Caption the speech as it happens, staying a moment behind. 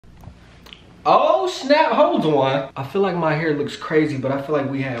Oh snap, hold on. I feel like my hair looks crazy, but I feel like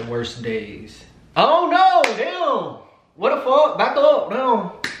we had worse days. Oh no, damn. What the fuck? Back up,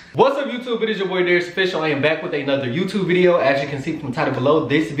 no. What's up YouTube, it is your boy Darriusofficiall. I am back with another YouTube video. As you can see from the title below,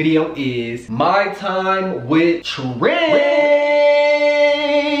 this video is my time with Trent.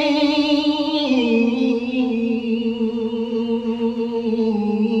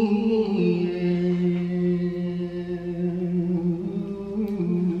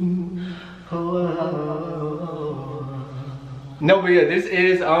 No, but yeah, this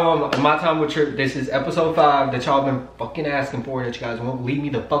is my time with Trent. This is episode 5 that y'all been fucking asking for, that you guys won't leave me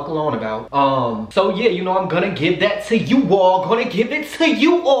the fuck alone about. So yeah, you know, I'm gonna give that to you all. Gonna give it to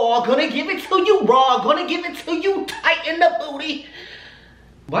you all. Gonna give it to you raw. Gonna give it to you tight in the booty.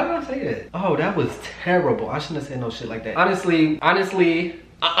 Why did I say that? Oh, that was terrible. I shouldn't have said no shit like that. Honestly, I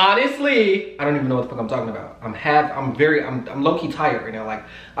don't even know what the fuck I'm talking about. I'm low-key tired right now. Like,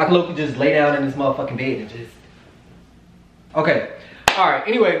 I can low-key just lay down in this motherfucking bed and just... Okay, all right,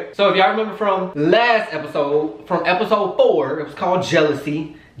 anyway, so if y'all remember from last episode, from episode 4, it was called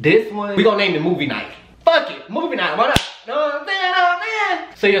Jealousy. This one, we gonna name it Movie Night. Fuck it, Movie Night, why not? You know what I'm saying? Oh,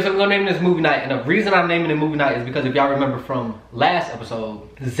 man. So yeah, so we're gonna name this Movie Night, and the reason I'm naming it Movie Night is because if y'all remember from last episode,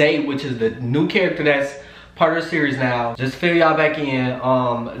 Zay, which is the new character that's part of the series now, just fill y'all back in.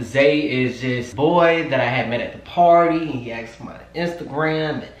 Zay is this boy that I had met at the party, and he asked for my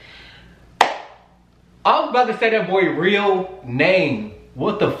Instagram, and I was about to say that boy real name.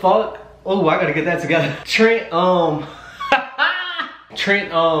 What the fuck? Oh, I gotta get that together. Trent,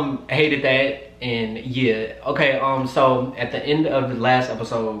 Trent, hated that, and yeah. Okay, so at the end of the last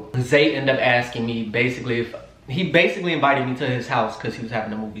episode, Zay ended up asking me basically if, he basically invited me to his house because he was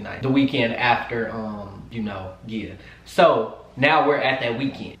having a movie night. The weekend after, you know, yeah. So, now we're at that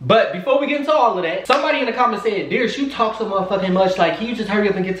weekend. But before we get into all of that, somebody in the comments said, Darrius, you talk so motherfucking much. Like, can you just hurry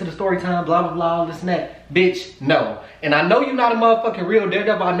up and get to the story time, blah, blah, blah, all this and that. Bitch, no. And I know you're not a motherfucking real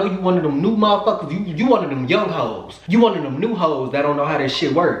daredevil. I know you one of them new motherfuckers. You one of them young hoes. You one of them new hoes that don't know how this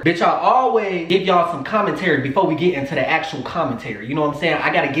shit works. Bitch, I always give y'all some commentary before we get into the actual commentary. You know what I'm saying?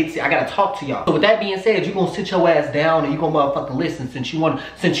 I gotta talk to y'all. So with that being said, you gonna sit your ass down and you gonna motherfucking listen since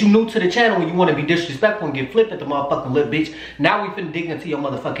you new to the channel and you wanna be disrespectful and get flipped at the motherfucking lip, bitch. Now we finna dig into your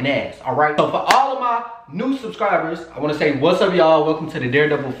motherfucking ass, alright? So for all of my new subscribers, I wanna say what's up, y'all. Welcome to the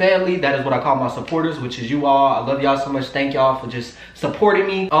Daredevil family. That is what I call my supporters, which is you all. I love y'all so much. Thank y'all for just supporting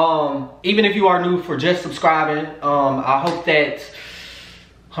me. Even if you are new, for just subscribing. I hope that,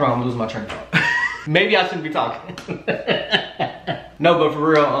 hold on, I'm losing my train of thought. Maybe I shouldn't be talking. No, but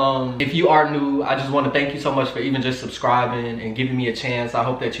for real, if you are new, I just want to thank you so much for even just subscribing and giving me a chance. I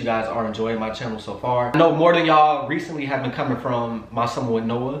hope that you guys are enjoying my channel so far. I know more than y'all recently have been coming from my Summer with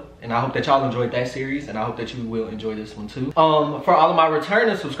Noah, and I hope that y'all enjoyed that series, and I hope that you will enjoy this one too. For all of my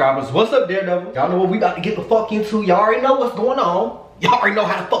returning subscribers, what's up, Daredevil? Y'all know what we about to get the fuck into. Y'all already know what's going on. Y'all already know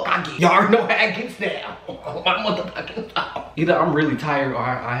how the fuck I get. Y'all already know how I get down. My motherfucking top. Either I'm really tired or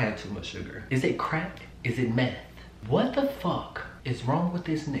I had too much sugar. Is it crack? Is it meth? What the fuck is wrong with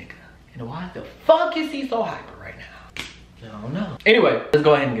this nigga? And why the fuck is he so hyper right now? I don't know. Anyway, let's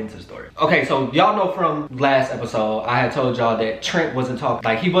go ahead and get into the story. Okay, so y'all know from last episode, I had told y'all that Trent wasn't talking.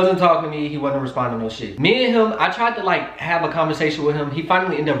 Like, he wasn't talking to me. He wasn't responding to no shit. Me and him, I tried to like have a conversation with him. He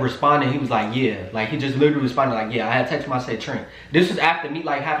finally ended up responding. He was like, yeah. Like, he just literally responded like, yeah. I had texted him. I said, Trent. This was after me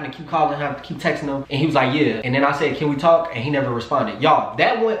like having to keep calling him, keep texting him. And he was like, yeah. And then I said, can we talk? And he never responded. Y'all,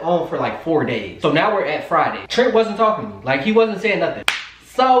 that went on for like 4 days. So now we're at Friday. Trent wasn't talking to me. Like, he wasn't saying nothing.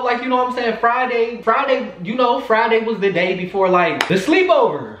 So, like, you know what I'm saying? Friday, you know, Friday was the day before, like, the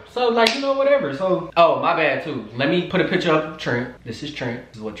sleepover. So, like, you know, whatever. So, oh, my bad, too. Let me put a picture up of Trent. This is Trent.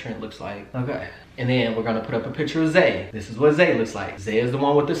 This is what Trent looks like. Okay. And then we're gonna put up a picture of Zay. This is what Zay looks like. Zay is the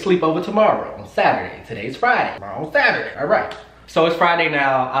one with the sleepover tomorrow on Saturday. Today's Friday. Tomorrow on Saturday. All right. So it's Friday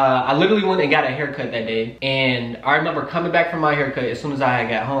now. I literally went and got a haircut that day, and I remember coming back from my haircut as soon as I had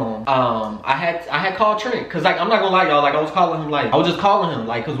got home. I had called Trent, cause like I'm not gonna lie, y'all, like I was just calling him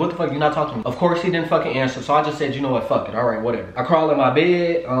like, cause what the fuck, you not talking to me? Of course he didn't fucking answer, so I just said, you know what, fuck it, all right, whatever. I crawl in my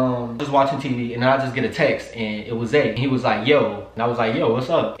bed, just watching TV, and then I just get a text, and it was Zay. And he was like, yo, and I was like, yo, what's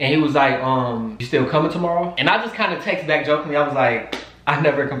up? And he was like, you still coming tomorrow? And I just kind of text back jokingly. I was like, I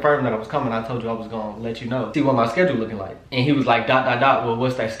never confirmed that I was coming. I told you I was gonna let you know. See what my schedule looking like. And he was like, ... well,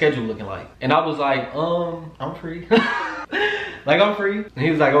 what's that schedule looking like? And I was like, I'm free. Like, I'm free. And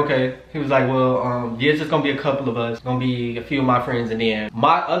he was like, okay. He was like, well, yeah, it's just gonna be a couple of us. It's gonna be a few of my friends, and then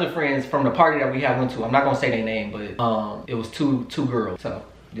my other friends from the party that we had went to, I'm not gonna say their name, but it was two girls. So,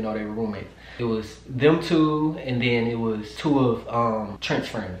 you know, they were roommates. It was them two, and then it was 2 of Trent's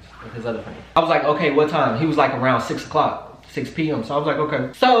friends, his other friends. I was like, okay, what time? He was like around 6 o'clock. 6 p.m. So I was like,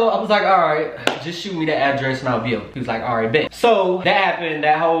 okay. So I was like, all right, just shoot me the address and I'll be up. He was like, all right, bet. So that happened.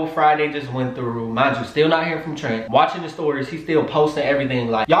 That whole Friday just went through. Mind you, still not hearing from Trent. Watching the stories, he's still posting everything.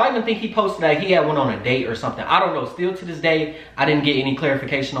 Like, y'all even think he posted that he had went on a date or something. I don't know. Still to this day, I didn't get any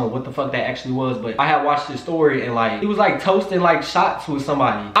clarification on what the fuck that actually was. But I had watched his story and like, he was like toasting like shots with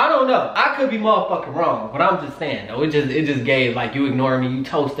somebody. I don't know. I could be motherfucking wrong, but I'm just saying though. It just gave like, you ignoring me, you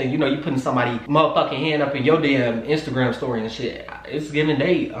toasting, you know, you putting somebody motherfucking hand up in your damn Instagram story and shit. It's giving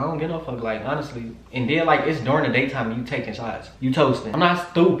date. I don't give no fuck, like, honestly. And then like, it's during the daytime and you taking shots, you toasting. I'm not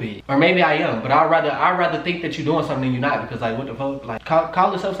stupid, or maybe I am, but I'd rather think that you're doing something than you're not, because like, what the fuck, like,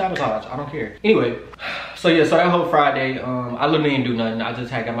 call it self-sabotage. I don't care. Anyway, so yeah, so that whole Friday, I literally didn't do nothing. I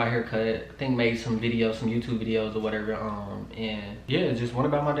just had got my hair cut, I think made some videos, some YouTube videos or whatever, and yeah, just went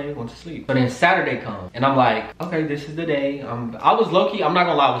about my day, went to sleep. But then Saturday comes and I'm like, okay, this is the day. I was low-key, I'm not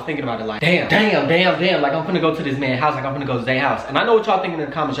gonna lie, I was thinking about it like, damn, like I'm gonna go to this man's house, like I'm gonna go to their house. And I know what y'all thinking in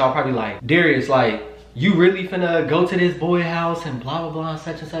the comments. Y'all probably like, Darrius, like, you really finna go to this boy house and blah blah blah,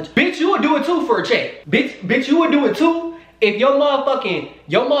 such and such. Bitch, you would do it too for a check. Bitch, you would do it too if your motherfucking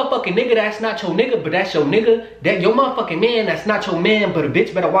nigga that's not your nigga, but that's your nigga. That your motherfucking man that's not your man, but a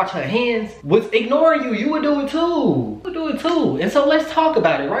bitch better watch her hands, was ignoring you. You would do it too. You would do it too. And so let's talk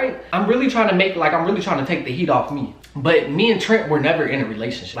about it, right? I'm really trying to take the heat off me. But me and Trent were never in a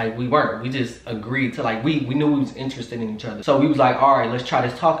relationship. Like, we weren't. We just agreed to, like, we knew we was interested in each other. So we was like, all right, let's try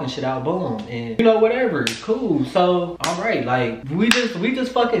this talking shit out, boom. And, you know, whatever, cool. So, all right, like, we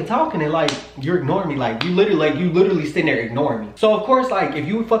just fucking talking and, like, you're ignoring me. Like, you literally sitting there ignoring me. So, of course, like, if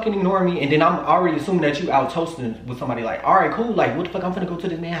you fucking ignore me and then I'm already assuming that you out toasting with somebody, like, all right, cool. Like, what the fuck, I'm finna go to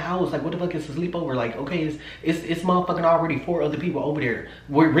this man's house. Like, what the fuck is a sleepover? Like, okay, it's motherfucking already 4 other people over there.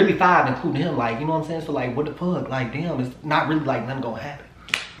 We're really 5, including him. Like, you know what I'm saying? So, like, what the fuck? Like, damn, it's not really like nothing gonna happen.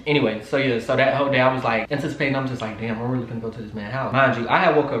 Anyway, so yeah, so that whole day I was like anticipating. I'm just like, damn, I'm really gonna go to this man's house. Mind you, I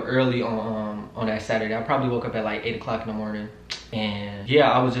had woke up early on that Saturday. I probably woke up at like 8 o'clock in the morning. And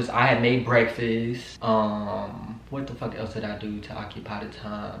yeah, I had made breakfast. What the fuck else did I do to occupy the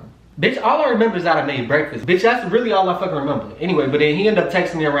time? Bitch, all I remember is that I made breakfast. Bitch, that's really all I fucking remember. Anyway, but then he ended up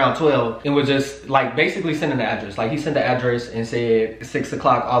texting me around 12 and was just like basically sending the address. Like, he sent the address and said 6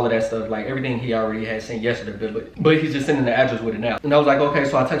 o'clock, all of that stuff. Like, everything he already had sent yesterday, but he's just sending the address with it now. And I was like, okay,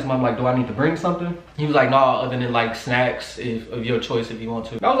 so I texted him, I'm like, do I need to bring something? He was like, no, other than like snacks of your choice if you want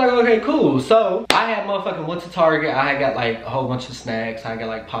to. And I was like, okay, cool. So I had motherfucking went to Target. I had got like a whole bunch of snacks. I got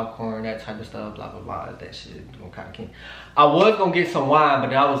like popcorn, that type of stuff, blah, blah, blah, that shit. Okay, I was gonna get some wine,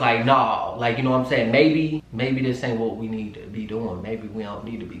 but then I was like, nah, like, you know what I'm saying? Maybe this ain't what we need to be doing. Maybe we don't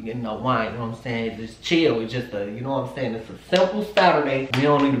need to be getting no wine, you know what I'm saying? Just chill, it's just a, you know what I'm saying? It's a simple Saturday. We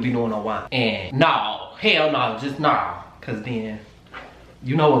don't need to be doing no wine. And no, hell no, just nah. Cause then,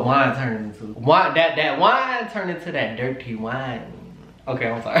 you know what wine turned into. That wine turned into that dirty wine. Okay,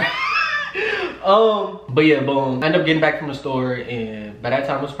 I'm sorry. But yeah, boom, I ended up getting back from the store, and by that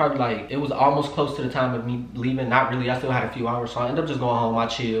time it was probably like, it was almost close to the time of me leaving. Not really, I still had a few hours, so I ended up just going home. I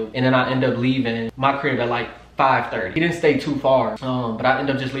chilled, and then I ended up leaving my crib at like 5:30. He didn't stay too far, but I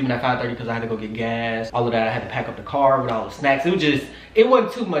ended up just leaving at 5:30 because I had to go get gas, all of that. I had to pack up the car with all the snacks. It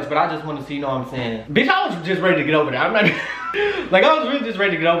wasn't too much, but I just wanted to see, you know what I'm saying? Bitch, I was just ready to get over there. I'm not like, I was really just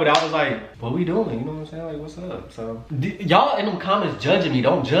ready to get over there. I was like, what we doing? You know what I'm saying? Like, what's up? So y'all in them comments judging me,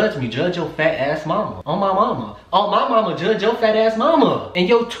 don't judge me. Judge your fat ass mama. On my mama. On my mama, judge your fat ass mama. And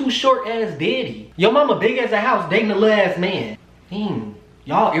your too short ass daddy. Your mama big as a house dating a little ass man.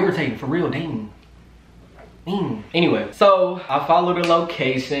 Y'all irritating for real, dang. Anyway, so I followed the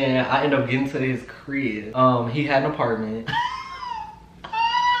location. I ended up getting to his crib. He had an apartment.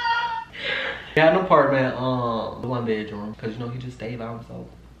 He had an apartment, 1 bedroom, because, you know, he just stayed by himself.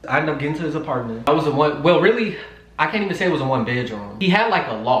 I ended up getting to his apartment. I was in one, well, really, I can't even say it was a 1 bedroom. He had like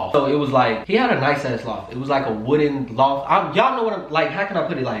a loft. So it was like, he had a nice ass loft. It was like a wooden loft. Y'all know what I'm, like, how can I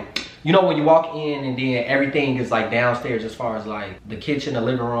put it? Like, you know when you walk in and then everything is like downstairs as far as like the kitchen, the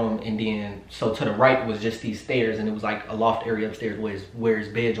living room, and then so to the right was just these stairs, and it was like a loft area upstairs where his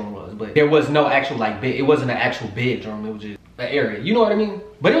bedroom was. But there was no actual like bed. It wasn't an actual bedroom. It was just an area. You know what I mean?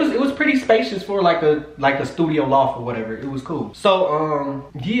 But it was pretty spacious for like a studio loft or whatever. It was cool. So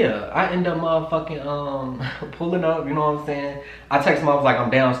yeah, I end up motherfucking pulling up, you know what I'm saying? I texted him, I was like,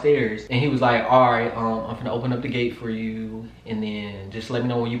 I'm downstairs, and he was like, all right, I'm gonna open up the gate for you, and then just let me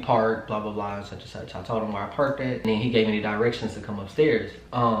know when you park, blah blah blah, and such and such. I told him where I parked at, and then he gave me the directions to come upstairs.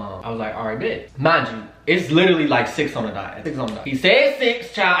 I was like, all right, bet. Mind you, it's literally like 6 on the dot. 6 on the dot. He said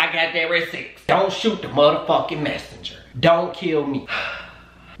 6, child. I got there at 6. Don't shoot the motherfucking messenger. Don't kill me.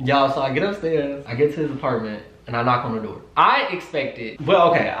 Y'all, so I get upstairs, I get to his apartment, and I knock on the door. I expected,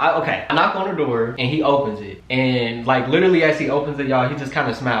 well, okay, I knock on the door and he opens it. And like literally as he opens it, y'all, he just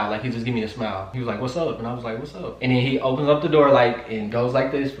kind of smiled. Like he just give me a smile. He was like, what's up? And I was like, what's up? And then he opens up the door like, and goes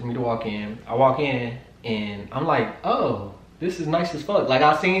like this for me to walk in. I walk in and I'm like, oh, this is nice as fuck. Like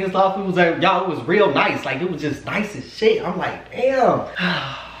I seen his stuff, it was like, y'all, it was real nice. Like it was just nice as shit. I'm like, damn.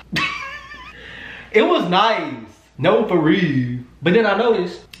 It was nice. No, for real. But then I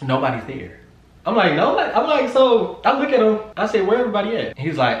noticed nobody's there. I'm like, nobody. I'm like, so I look at him. I say, where everybody at? And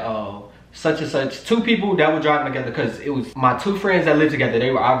he's like, oh, such and such. 2 people that were driving together, because it was my 2 friends that lived together. They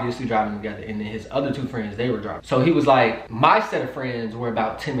were obviously driving together, and then his other 2 friends, they were driving. So he was like, my set of friends were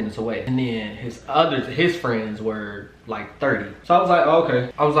about 10 minutes away, and then his friends were like 30. So I was like, oh,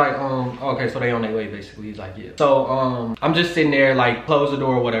 okay. I was like, okay, so they on their way basically. He's like, yeah. So I'm just sitting there, like, close the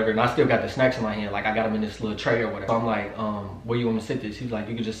door or whatever, and I still got the snacks in my hand. Like I got them in this little tray or whatever. So I'm like, where you want me to sit this? He's like,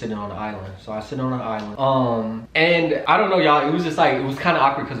 you could just sit it on the island. So I sit on the island. And I don't know, y'all, it was just like, it was kind of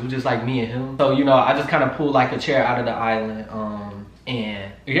awkward because it was just like me and him. So, you know, I just kind of pulled like a chair out of the island.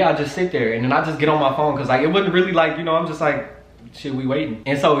 And yeah, I just sit there and then I just get on my phone because like, it wasn't really like, you know, I'm just like, shit, we waiting.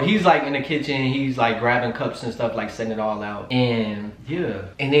 And so he's like in the kitchen, he's like grabbing cups and stuff, like setting it all out. And yeah,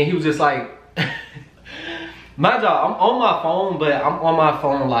 and then he was just like, mind y'all, I'm on my phone, but I'm on my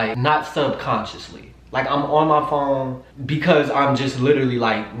phone like not subconsciously. Like I'm on my phone because I'm just literally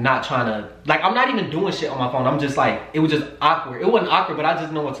like not trying to, like I'm not even doing shit on my phone. I'm just like, it was just awkward. It wasn't awkward, but I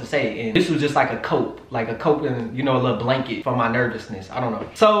just know what to say. And this was just like a cope and, you know, a little blanket for my nervousness. I don't know.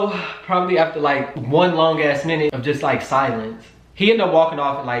 So probably after like 1 long ass minute of just like silence, he ended up walking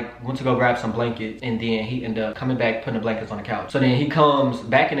off and like went to go grab some blankets, and then he ended up coming back, putting the blankets on the couch. So then he comes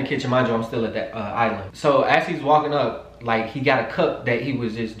back in the kitchen. Mind you, I'm still at that island. So as he's walking up, like he got a cup that he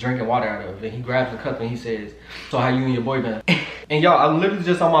was just drinking water out of, and he grabs the cup and he says, so how you and your boy been? And y'all, I'm literally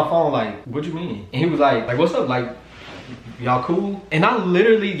just on my phone like, what you mean? And he was like what's up? Like, y'all cool? And I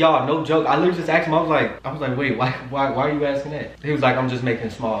literally, y'all, no joke, I literally just asked him, I was like, wait, why are you asking that? He was like, I'm just making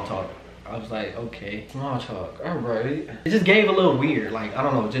small talk. I was like, okay, small talk, all right. It just gave a little weird, like, I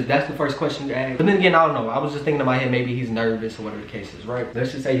don't know, just that's the first question you asked. But then again, I don't know, I was just thinking in my head, maybe he's nervous or whatever the case is, right?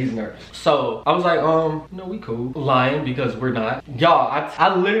 Let's just say he's nervous. So I was like, no, we cool. Lying, because we're not. Y'all,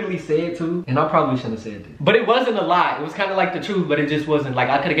 I literally said to, and I probably shouldn't have said this, but it wasn't a lie. It was kind of like the truth, but it just wasn't, like,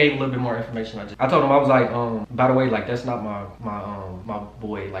 I could have gave a little bit more information. I told him, I was like, by the way, like, that's not my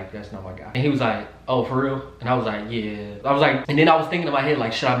boy, like, that's not my guy. And he was like, oh, for real? And I was like, yeah. I was like, and then I was thinking in my head,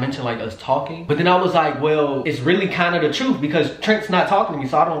 like, should I mention like us talking? But then I was like, well, it's really kind of the truth because Trent's not talking to me.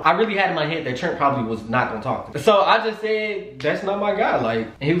 So I really had in my head that Trent probably was not gonna talk to me. So I just said, that's not my guy. Like,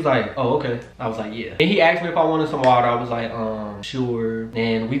 and he was like, oh, okay. I was like, yeah. And he asked me if I wanted some water. I was like, sure.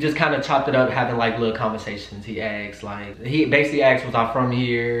 And we just kind of chopped it up, having like little conversations. He asked, like, he basically asked, was I from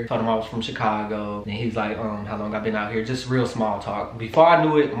here? Told him I was from Chicago. And he's like, how long I've been out here? Just real small talk. Before I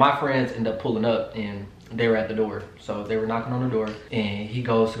knew it, my friends ended up pulling up and they were at the door. So they were knocking on the door and he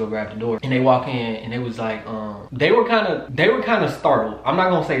goes to go grab the door. And they walk in and it was like, they were kind of startled. I'm not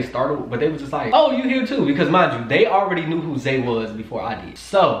gonna say startled, but they was just like, oh, you here too? Because mind you, they already knew who Zay was before I did.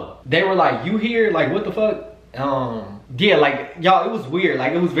 So they were like, you here? Like, what the fuck? Yeah, like, y'all, it was weird.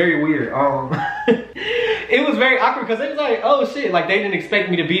 Like, it was very weird. It was very awkward because they was like, oh shit, like they didn't expect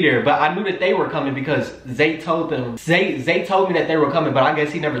me to be there, but I knew that they were coming because Zay told them. Zay told me that they were coming, but I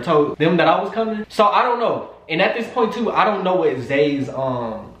guess he never told them that I was coming. So I don't know. And at this point too, I don't know what Zay's,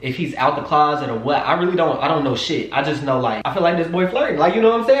 if he's out the closet or what. I don't know shit. I just know, like, I feel like this boy flirting. Like, you know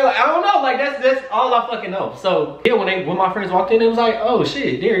what I'm saying? Like, I don't know. Like, that's all I fucking know. So yeah, when my friends walked in, it was like, oh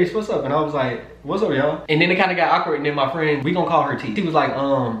shit, Darrius, what's up? And I was like, what's up, y'all? And then it kind of got awkward, and then my friend, we gonna call her T. She was like,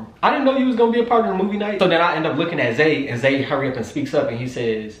 I didn't know you was gonna be a part of the movie night. So then I end up looking at Zay, and Zay hurry up and speaks up, and he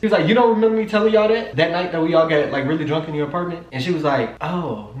was like, you don't remember me telling y'all that night that we all got like really drunk in your apartment? And she was like,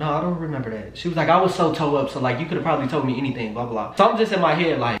 oh no, I don't remember that. She was like, I was so toe up, so like you could have probably told me anything, blah blah. So I'm just in my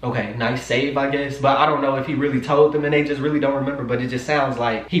head like, okay, nice save, I guess. But I don't know if he really told them and they just really don't remember. But it just sounds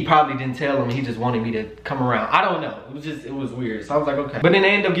like he probably didn't tell them. He just wanted me to come around. I don't know. It was weird. So I was like, okay. But then they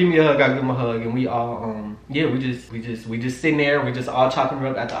ended up giving me a hug. I gave him a hug, and we all yeah, we just sitting there. We just all chopping it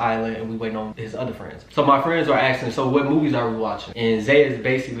up at the island, and we waiting on his other friends. So my friends are asking, so what movies are we watching? And Zay is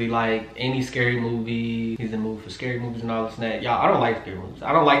basically like, any scary movie. He's in the mood for scary movies and all this and that. Y'all, I don't like scary movies.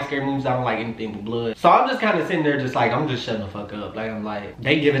 I don't like scary movies. I don't like anything with blood. So I'm just kind of sitting there just like, I'm just shutting the fuck up. Like, I'm like,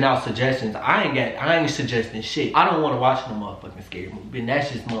 they giving out suggestions. I ain't suggesting shit. I don't want to watch no motherfucking scary movie. And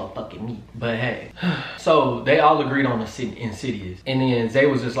that's just motherfucking me. But hey. So they all agreed on the Insidious. And then Zay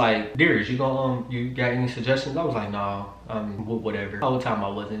was just like, Darrius, you got any suggestions? I was like, no, whatever. The whole time I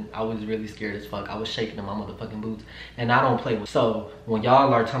wasn't. I was really scared as fuck. I was shaking in my motherfucking boots, and I don't play with. So when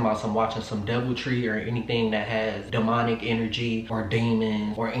y'all are talking about watching some deviltry or anything that has demonic energy or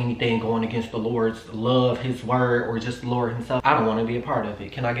demons or anything going against the Lord's love, his word, or just the Lord himself, I don't want to be a part of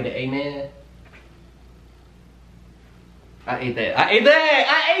it. Can I get an amen? I ate that. I ate that.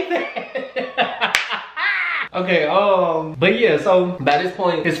 I ate that. Okay, but yeah, so by this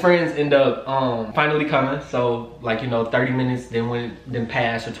point his friends end up finally coming. So like, you know, 30 minutes then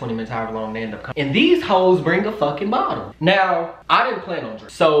pass, or 20 minutes, however long they end up coming, and these hoes bring a fucking bottle. Now I didn't plan on drinking,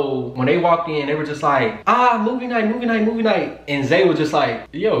 so when they walked in they were just like, movie night, and Zay was just like,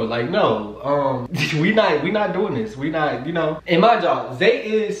 yo, like, no, we not doing this, we not, you know. And my job,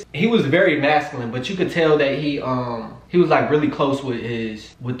 he was very masculine, but you could tell that he was like really close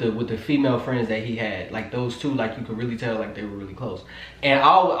with the female friends that he had. Like those two, like you could really tell like they were really close. And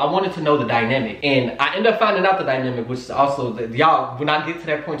I wanted to know the dynamic, and I ended up finding out the dynamic, which is also that y'all, when I get to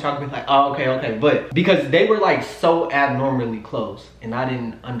that point, y'all be like, oh, okay. But because they were like so abnormally close, and I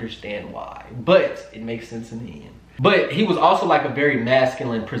didn't understand why, but it makes sense in the end. But he was also like a very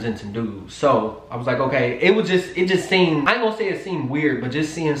masculine presenting dude. So I was like, okay, it just seemed, I ain't gonna say it seemed weird, but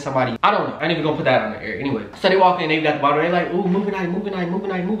just seeing somebody, I don't know. I ain't even gonna put that on the air. Anyway, so they walk in, they got the bottle, they like, ooh, movie night.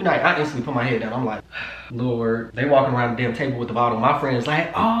 I instantly put my head down. I'm like, Lord, they walking around the damn table with the bottle. My friend's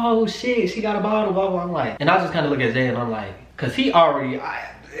like, oh shit, she got a bottle, blah, blah. I'm like, and I just kind of look at Zay and I'm like, cause he already,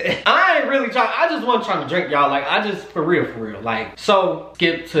 I ain't really trying, I just wasn't trying to drink, y'all. Like, I just, for real. Like, so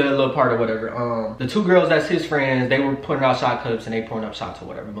skip to a little part or whatever. The two girls that's his friends, they were putting out shot cups and they pouring up shots or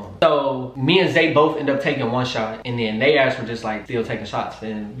whatever. Boom. So me and Zay both end up taking one shot, and then they asked for just like still taking shots.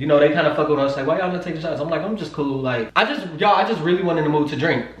 And you know, they kind of fuck with us, like, why y'all not taking shots? I'm like, I'm just cool. Like, I just really wasn't in the mood to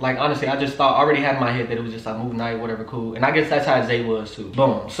drink. Like, honestly, I just thought, already had in my head that it was just like movie night, whatever, cool. And I guess that's how Zay was too.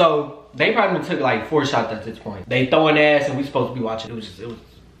 Boom. So they probably took like 4 shots at this point. They throwing ass and we supposed to be watching. It was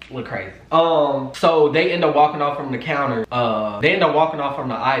look crazy. So they end up walking off from the counter. They end up walking off from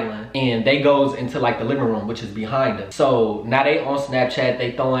the island, and they goes into like the living room, which is behind us. So now they on Snapchat,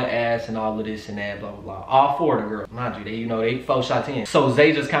 they throwing ass and all of this and that, blah blah blah. All 4 of the girls, mind you, they, you know, they 4 shots in. So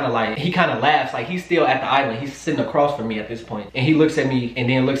Zay just kind of like, he kind of laughs, like he's still at the island. He's sitting across from me at this point, and he looks at me and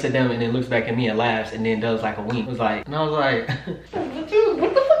then looks at them and then looks back at me and laughs and then does like a wink. It was like, and I was like, what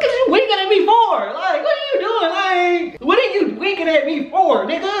the fuck is you winking at me for? Like, what are you doing? Like, what are you winking at me for,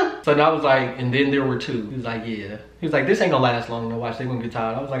 nigga? So then I was like, and then there were 2. He was like, yeah. He was like, this ain't gonna last long to watch. They gonna get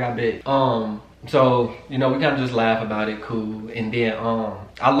tired. I was like, I bet. So, you know, we kind of just laugh about it, cool. And then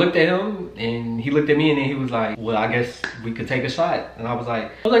I looked at him and he looked at me and then he was like, well, I guess we could take a shot. And I was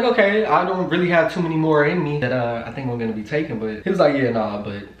like, okay, I don't really have too many more in me that I think we're gonna be taking. But he was like, yeah, nah,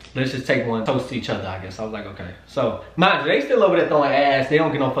 but let's just take one, toast to each other, I guess. I was like, okay. So, mind you, they still over there throwing ass. They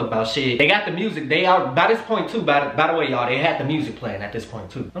don't give no fuck about shit. They got the music. They are, by this point too, by the way, y'all, they had the music playing at this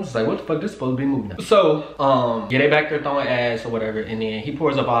point too. I'm just like, what the fuck, this supposed to be moving now? So, yeah, they back there throwing ass or whatever. And then he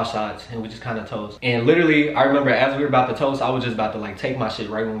pours up our shots and we just kind of toast. And literally, I remember as we were about to toast, I was just about to like take my shit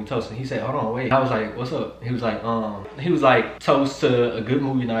right when we toasted. He said, hold on, wait. I was like, what's up? He was like, toast to a good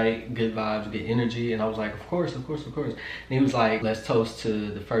movie night, good vibes, good energy. And I was like, of course. And he was like, let's toast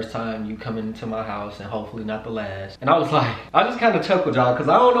to the first time you come into my house and hopefully not the last. And I was like, I just kind of chuckled, y'all, because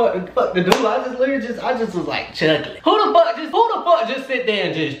I don't know what the fuck to do. I just was like chuckling. Who the fuck just sit there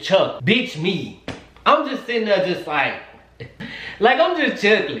and just chuckle? Bitch, me. I'm just sitting there just like I'm just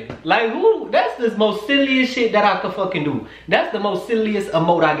chuckling. Like, who? That's the most silliest shit that I could fucking do. That's the most silliest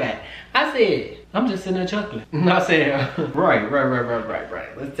emote I got. I said, I'm just sitting there chuckling. And I said,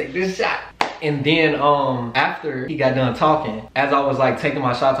 right. Let's take this shot. And then after he got done talking, as I was like taking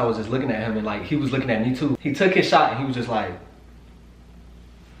my shots, I was just looking at him and like he was looking at me too. He took his shot and he was just like,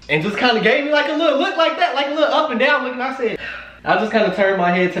 and just kind of gave me like a little look like that, like a little up and down look. And I said, I just kind of turned my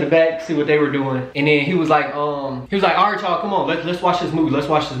head to the back, see what they were doing. And then he was like, all right, y'all, come on, let's watch this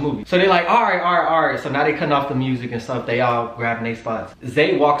movie. So they're like, all right. So now they cutting off the music and stuff. They all grabbing their spots.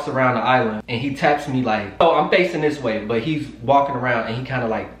 Zay walks around the island and he taps me like, oh, I'm facing this way, but he's walking around and he kind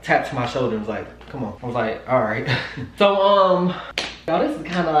of like taps my shoulder and was like, come on. I was like, all right. So, y'all, this is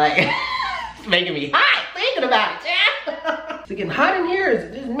kind of like, it's making me hot thinking about it, yeah. It's getting hot in here, is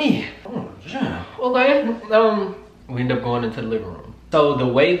it just me? Oh, yeah. Okay, we end up going into the living room. So the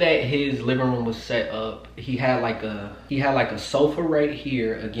way that his living room was set up, he had like a sofa right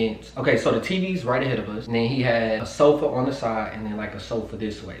here against, okay, so the TV's right ahead of us, and then he had a sofa on the side and then like a sofa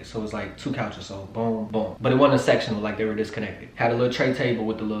this way. So it was like 2 couches, so boom, boom. But it wasn't a sectional, like they were disconnected. Had a little tray table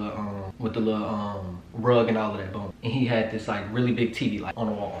with the little rug and all of that, boom. And he had this like really big TV like on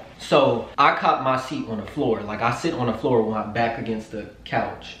the wall. So I caught my seat on the floor. Like I sit on the floor with my back against the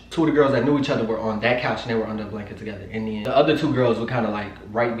couch. 2 of the girls that knew each other were on that couch and they were under a blanket together. And then the other 2 girls were kind of like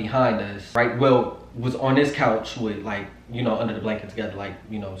right behind us, right? Well, was on this couch with like, you know, under the blanket together, like,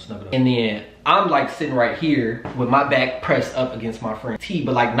 you know, snuggled up. And then I'm like sitting right here with my back pressed up against my friend T,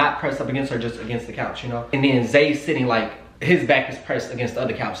 but like not pressed up against her, just against the couch, you know? And then Zay's sitting like, his back is pressed against the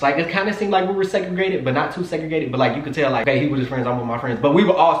other couch. Like it kind of seemed like we were segregated, but not too segregated. But like you could tell like, hey, he with his friends, I'm with my friends. But we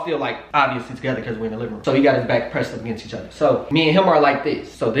were all still like obviously together because we're in the living room. So he got his back pressed up against each other. So me and him are like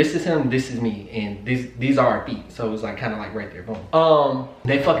this. So this is him, this is me, and these are our feet. So it was like kind of like right there, boom.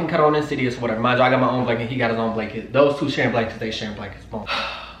 They fucking cut on Insidious, whatever. Mind you, I got my own blanket, he got his own blanket. Those 2 sharing blankets, they sharing blankets, boom.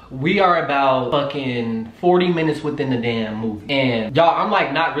 We are about fucking 40 minutes within the damn movie. And y'all, I'm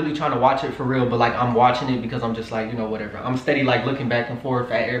like not really trying to watch it for real, but like I'm watching it because I'm just like, you know, whatever. I'm steady like looking back and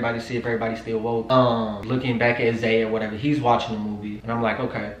forth at everybody, see if everybody's still woke. Looking back at Zay or whatever. He's watching the movie. And I'm like,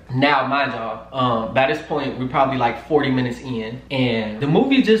 okay. Now, mind y'all, by this point, we're probably like 40 minutes in. And the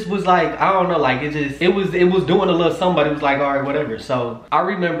movie just was like, I don't know, like it was doing a little something, but it was like, all right, whatever. So I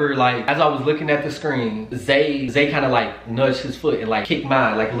remember like, as I was looking at the screen, Zay kind of like nudged his foot and like kicked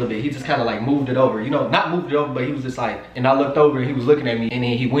mine like a little bit. He just kind of like moved it over, you know, not moved it over, but he was just like, and I looked over and he was looking at me and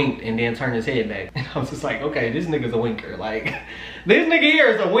then he winked and then turned his head back. And I was just like, okay, this nigga's a winker. Like, this nigga here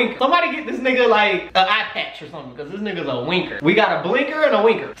is a winker. Somebody get this nigga like an eye patch or something because this nigga's a winker. We got a blinker and a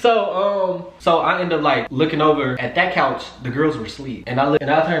winker. So I end up like looking over at that couch. The girls were asleep. And I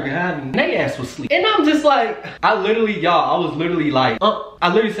turned behind me and they ass was asleep. And I'm just like, I was literally like,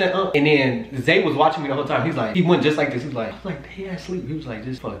 I literally said, and then Zay was watching me the whole time. He's like, he went just like this. He was like, they ass asleep. He was like,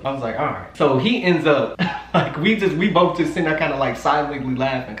 just fuck. I was like, all right. So he ends up, like, we both just sitting there kind of like silently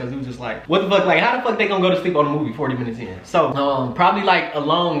laughing because he was just like, what the fuck? Like, how the fuck they gonna go to sleep on the movie 40 minutes in? So, probably like a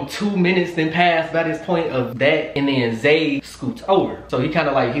long 2 minutes then passed by this point of that. And then Zay scoots over. So he kind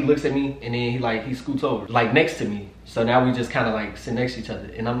of like, he looks at me and then he scoots over, like next to me. So now we just kind of like sit next to each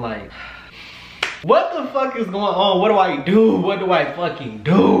other. And I'm like, what the fuck is going on? What do I do? What do I fucking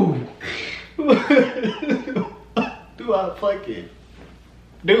do? What do I fucking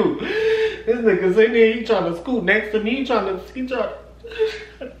do? This nigga sitting there, he trying to scoot next to me, he trying to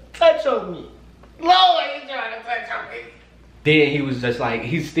touch on me. Lord, he trying to touch on me. Then he was just like,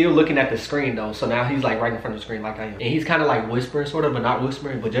 he's still looking at the screen though. So now he's like right in front of the screen like I am. And he's kind of like whispering sort of, but not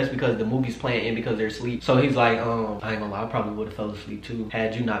whispering, but just because the movie's playing and because they're asleep. So he's like, I ain't gonna lie, I probably would have fell asleep too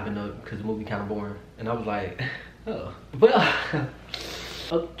had you not been up because the movie kind of boring. And I was like, oh, well,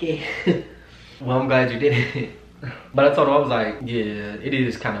 okay. Well, I'm glad you did it. But I told him, I was like, yeah, it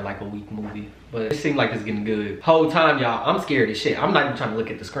is kind of like a weak movie, but it seemed like it's getting good. Whole time, y'all, I'm scared as shit. I'm not even trying to look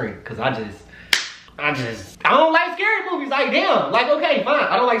at the screen because I don't like scary movies. Like, damn, like, okay, fine,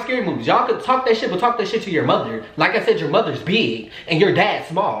 I don't like scary movies. Y'all could talk that shit, but talk that shit to your mother. Like I said, your mother's big and your dad's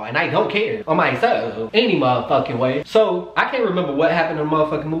small and I don't care on myself any motherfucking way. So I can't remember what happened in the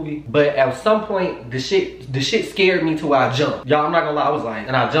motherfucking movie, but at some point the shit scared me to where I jumped. Y'all, I'm not gonna lie, I was like,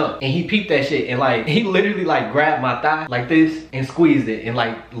 and I jumped and he peeped that shit and like he literally like grabbed my thigh like this and squeezed it and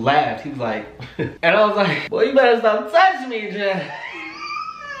like laughed. He was like and I was like, boy, you better stop touching me, Trent.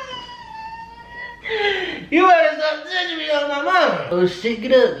 You better stop touching me on my mama. Or shit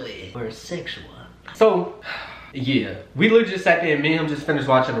get ugly. Or sexual. So, yeah. We literally just sat there and me and him just finished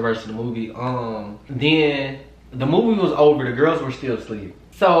watching the rest of the movie. Then the movie was over. The girls were still asleep.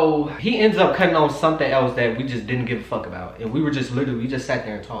 So he ends up cutting on something else that we just didn't give a fuck about. And we were just literally, we just sat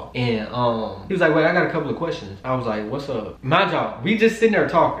there and talked. And he was like, wait, I got a couple of questions. I was like, what's up? Mind y'all, we just sitting there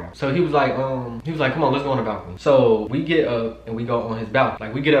talking. So he was like, come on, let's go on the balcony. So we get up and we go on his balcony.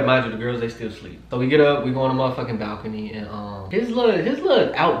 Like we get up, mind you, the girls, they still sleep. So we get up, we go on the motherfucking balcony and his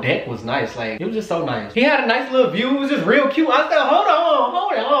little out deck was nice. Like it was just so nice. He had a nice little view, it was just real cute. I said, hold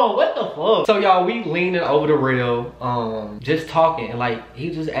on, what the fuck? So y'all, we leaning over the rail, just talking and like,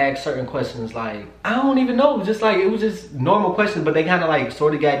 he just asked certain questions like, I don't even know, just like, it was just normal questions, but they kind of like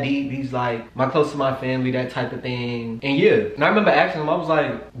sort of got deep. He's like, am I close to my family, that type of thing. And yeah, and I remember asking him, I was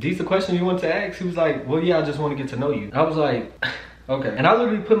like, these the questions you want to ask? He was like, well, yeah, I just want to get to know you. And I was like, okay. And I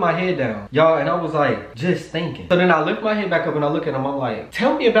literally put my head down, y'all, and I was like, just thinking. So then I lift my head back up and I look at him, I'm like,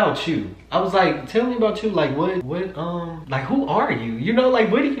 tell me about you. I was like, tell me about you, like like who are you? You know,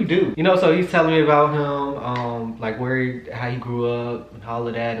 like what do you do? You know, so he's telling me about him, like how he grew up and all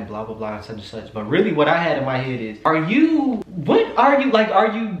of that and blah blah blah and such and such. But really what I had in my head is, do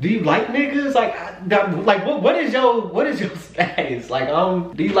you like niggas? What is your status? Like,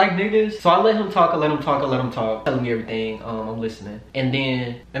 do you like niggas? So I let him talk, telling me everything. I'm listening. And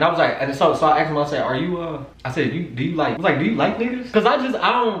I was like, so I asked him, I said, do you like niggas? Cause I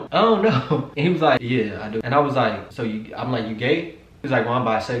don't know. And he was like, yeah, I do. And I was like, I'm like, you gay? He's like, well, I'm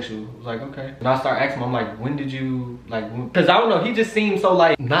bisexual. I was like, okay. And I started asking him, I'm like, when did you, cause I don't know, he just seemed so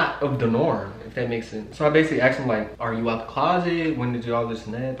like, not of the norm, if that makes sense. So I basically asked him like, are you out the closet? When did you all this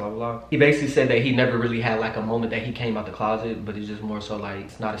and that, blah, blah, blah. He basically said that he never really had like a moment that he came out the closet, but it's just more so like,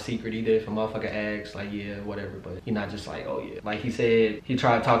 it's not a secret either. If a motherfucker asks, like, yeah, whatever, but he not just like, oh yeah. Like he said, he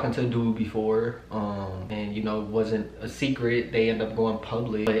tried talking to a dude before, and you know, it wasn't a secret. They ended up going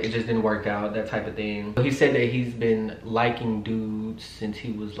public, but it just didn't work out, that type of thing. So he said that he's been liking dudes since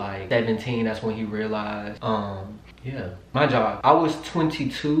he was like 17. That's when he realized. Yeah, my job, I was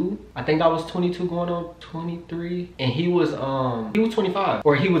 22. I think I was 22 going on 23, and he was 25,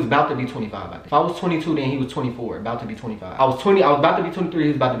 or he was about to be 25. I think. If I was 22, then he was 24, about to be 25. I was about to be 23, he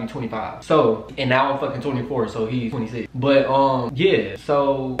was about to be 25. So, and now I'm fucking 24, so he's 26. But yeah,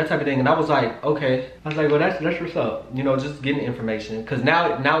 so that type of thing. And I was like, okay. I was like, well, that's what's up. You know, just getting information, because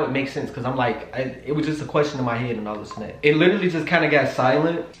now it makes sense, because I'm like, it was just a question in my head and all this and that. It literally just kind of got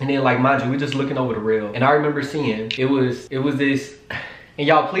silent, and then like, mind you, we just looking over the reel, and I remember seeing it was this, and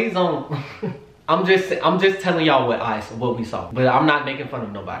y'all please don't I'm just telling y'all what we saw, but I'm not making fun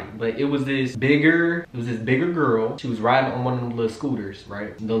of nobody. But it was this bigger girl. She was riding on one of them little scooters,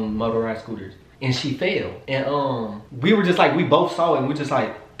 right, the motorized scooters, and she fell. And we were just like, we both saw it, and we just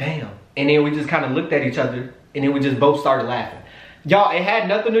like, damn. And then we just kind of looked at each other, and then we just both started laughing. Y'all, it had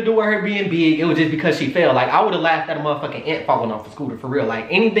nothing to do with her being big. It was just because she fell. Like, I would have laughed at a motherfucking ant falling off the scooter, for real. Like,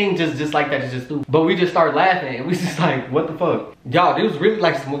 anything just like that is just stupid. But we just started laughing, and we just like, what the fuck? Y'all, it was really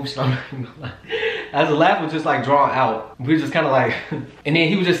like some movie shit. As the laugh was just like drawn out. We were just kind of like, and then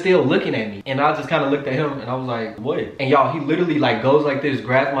he was just still looking at me. And I just kind of looked at him, and I was like, what? And y'all, he literally like goes like this,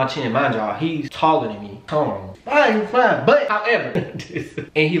 grabs my chin. Mind y'all, he's taller than me. Fine, but however,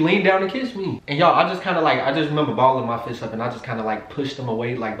 and he leaned down and kissed me. And y'all, I just kind of like, I just remember balling my fist up, and I just kind of like pushed him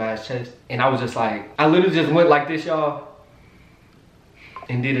away like by his chest. And I was just like, I literally just went like this, y'all,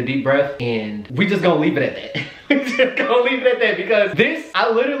 and did a deep breath. And we just gonna leave it at that. We just gonna leave it at that, because this, I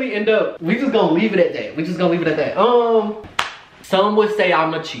literally end up, we just gonna leave it at that. We just gonna leave it at that. Some would say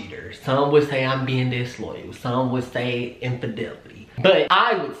I'm a cheater. Some would say I'm being disloyal. Some would say infidelity. But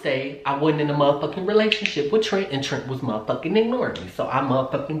I would say I wasn't in a motherfucking relationship with Trent, and Trent was motherfucking ignoring me. So I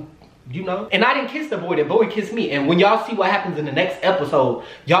motherfucking, you know. And I didn't kiss the boy, that boy kissed me. And when y'all see what happens in the next episode,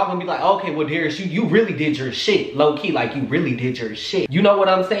 y'all gonna be like, okay, well, Darrius, you really did your shit. Low key, like, you really did your shit. You know what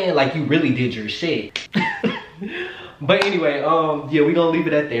I'm saying? Like, you really did your shit. But anyway, yeah, we gonna leave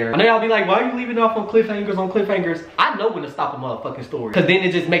it at there. I know y'all be like, why are you leaving off on cliffhangers? I know when to stop a motherfucking story, because then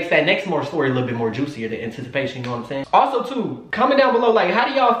it just makes that next more story a little bit more juicier, the anticipation, you know what I'm saying? Also too, comment down below, like, how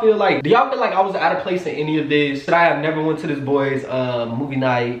do y'all feel? Like, do y'all feel like I was out of place in any of this? Should I have never went to this boy's movie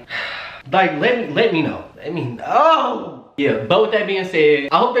night? Like, let me know. I mean, yeah, but with that being said,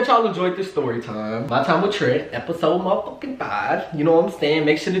 I hope that y'all enjoyed this story time. My time with Trent, episode motherfucking 5. You know what I'm saying?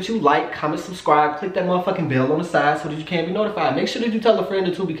 Make sure that you like, comment, subscribe, click that motherfucking bell on the side so that you can be notified. Make sure that you tell a friend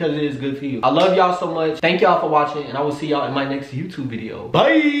or two, because it is good for you. I love y'all so much. Thank y'all for watching, and I will see y'all in my next YouTube video.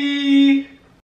 Bye!